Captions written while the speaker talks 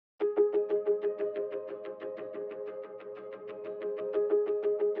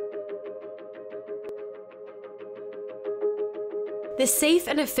The safe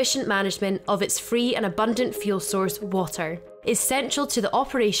and efficient management of its free and abundant fuel source, water, is central to the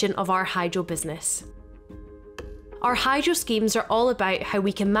operation of our hydro business. Our hydro schemes are all about how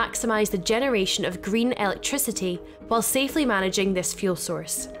we can maximise the generation of green electricity while safely managing this fuel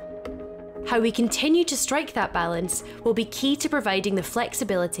source. How we continue to strike that balance will be key to providing the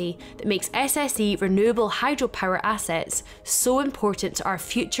flexibility that makes SSE renewable hydropower assets so important to our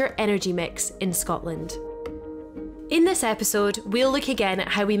future energy mix in Scotland. In this episode, we'll look again at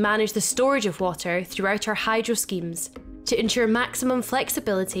how we manage the storage of water throughout our hydro schemes to ensure maximum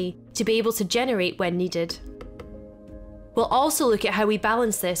flexibility to be able to generate when needed. We'll also look at how we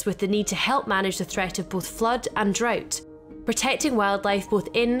balance this with the need to help manage the threat of both flood and drought, protecting wildlife both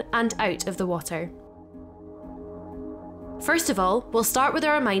in and out of the water. First of all, we'll start with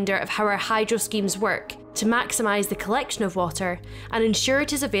a reminder of how our hydro schemes work to maximise the collection of water and ensure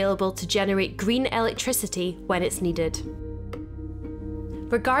it is available to generate green electricity when it's needed.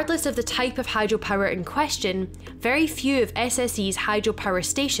 Regardless of the type of hydropower in question, very few of SSE's hydropower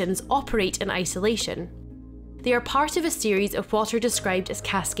stations operate in isolation. They are part of a series of what are described as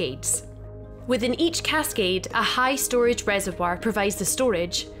cascades. Within each cascade, a high storage reservoir provides the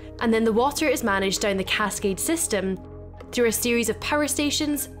storage, and then the water is managed down the cascade system through a series of power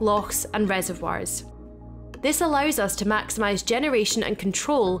stations, lochs and reservoirs. This allows us to maximise generation and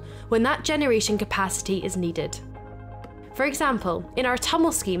control when that generation capacity is needed. For example, in our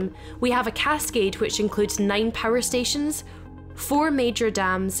Tummel scheme, we have a cascade which includes 9 power stations, 4 major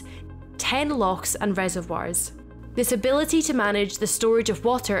dams, 10 lochs and reservoirs. This ability to manage the storage of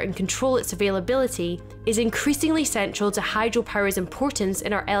water and control its availability is increasingly central to hydropower's importance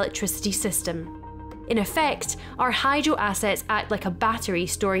in our electricity system. In effect, our hydro assets act like a battery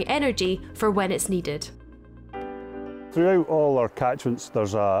storing energy for when it's needed. Throughout all our catchments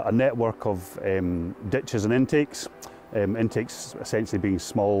there's a network of ditches and intakes. Intakes essentially being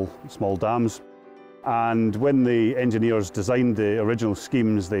small dams. And when the engineers designed the original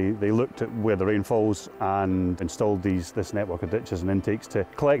schemes, they looked at where the rain falls and installed this network of ditches and intakes to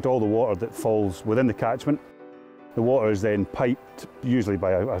collect all the water that falls within the catchment. The water is then piped, usually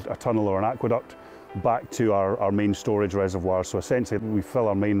by a tunnel or an aqueduct, back to our main storage reservoirs. So essentially we fill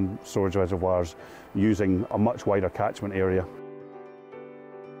our main storage reservoirs using a much wider catchment area.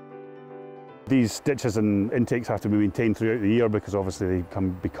 These ditches and intakes have to be maintained throughout the year because obviously they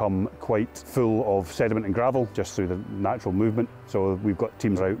can become quite full of sediment and gravel just through the natural movement. So we've got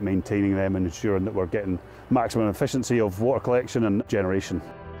teams out maintaining them and ensuring that we're getting maximum efficiency of water collection and generation.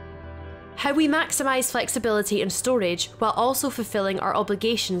 How we maximise flexibility and storage while also fulfilling our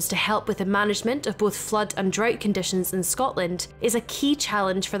obligations to help with the management of both flood and drought conditions in Scotland is a key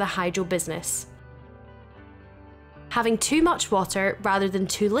challenge for the hydro business. Having too much water rather than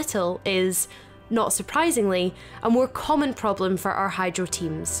too little is, not surprisingly, a more common problem for our hydro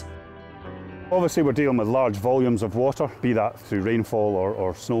teams. Obviously we're dealing with large volumes of water, be that through rainfall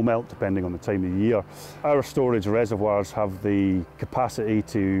or snowmelt, depending on the time of the year. Our storage reservoirs have the capacity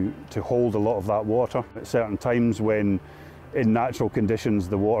to hold a lot of that water. At certain times when in natural conditions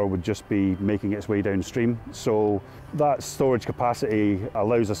the water would just be making its way downstream. So that storage capacity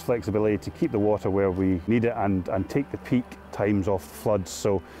allows us flexibility to keep the water where we need it and take the peak times off floods.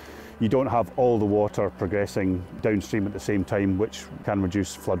 So you don't have all the water progressing downstream at the same time, which can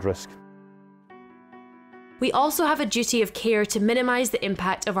reduce flood risk. We also have a duty of care to minimise the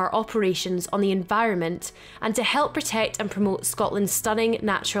impact of our operations on the environment and to help protect and promote Scotland's stunning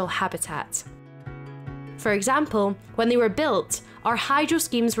natural habitat. For example, when they were built, our hydro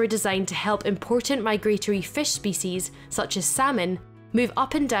schemes were designed to help important migratory fish species, such as salmon, move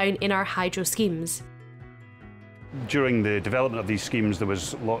up and down in our hydro schemes. During the development of these schemes there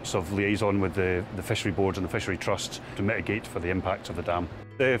was lots of liaison with the fishery boards and the fishery trusts to mitigate for the impacts of the dam.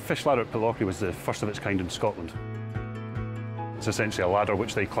 The fish ladder at Pitlochry was the first of its kind in Scotland. It's essentially a ladder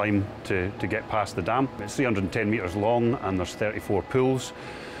which they climb to get past the dam. It's 310 metres long and there's 34 pools.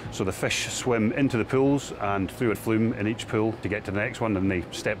 So the fish swim into the pools and through a flume in each pool to get to the next one, and they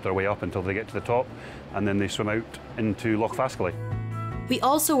step their way up until they get to the top, and then they swim out into Loch Fascally. We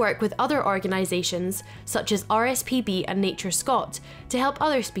also work with other organisations such as RSPB and Nature Scot to help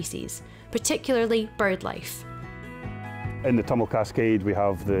other species, particularly bird life. In the Tummel Cascade we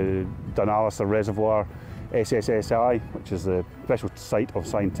have the Dunalliser Reservoir, SSSI, which is the Special Site of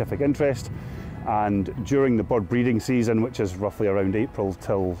Scientific Interest. And during the bird breeding season, which is roughly around April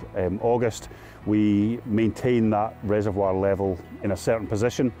till August, we maintain that reservoir level in a certain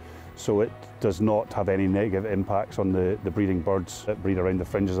position so it does not have any negative impacts on the breeding birds that breed around the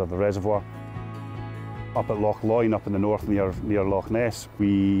fringes of the reservoir. Up at Loch Loyne, up in the north near Loch Ness,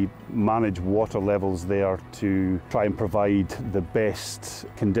 we manage water levels there to try and provide the best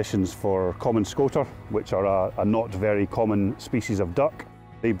conditions for common scoter, which are a not very common species of duck.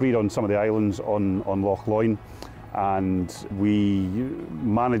 They breed on some of the islands on Loch Loyne, and we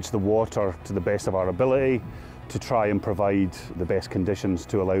manage the water to the best of our ability to try and provide the best conditions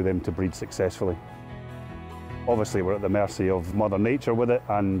to allow them to breed successfully. Obviously we're at the mercy of Mother Nature with it,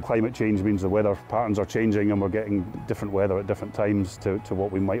 and climate change means the weather patterns are changing and we're getting different weather at different times to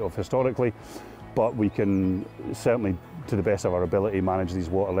what we might have historically. But we can certainly, to the best of our ability, manage these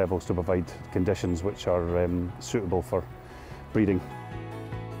water levels to provide conditions which are suitable for breeding.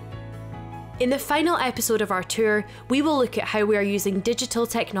 In the final episode of our tour, we will look at how we are using digital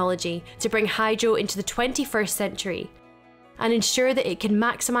technology to bring hydro into the 21st century and ensure that it can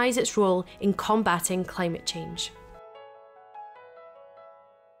maximise its role in combating climate change.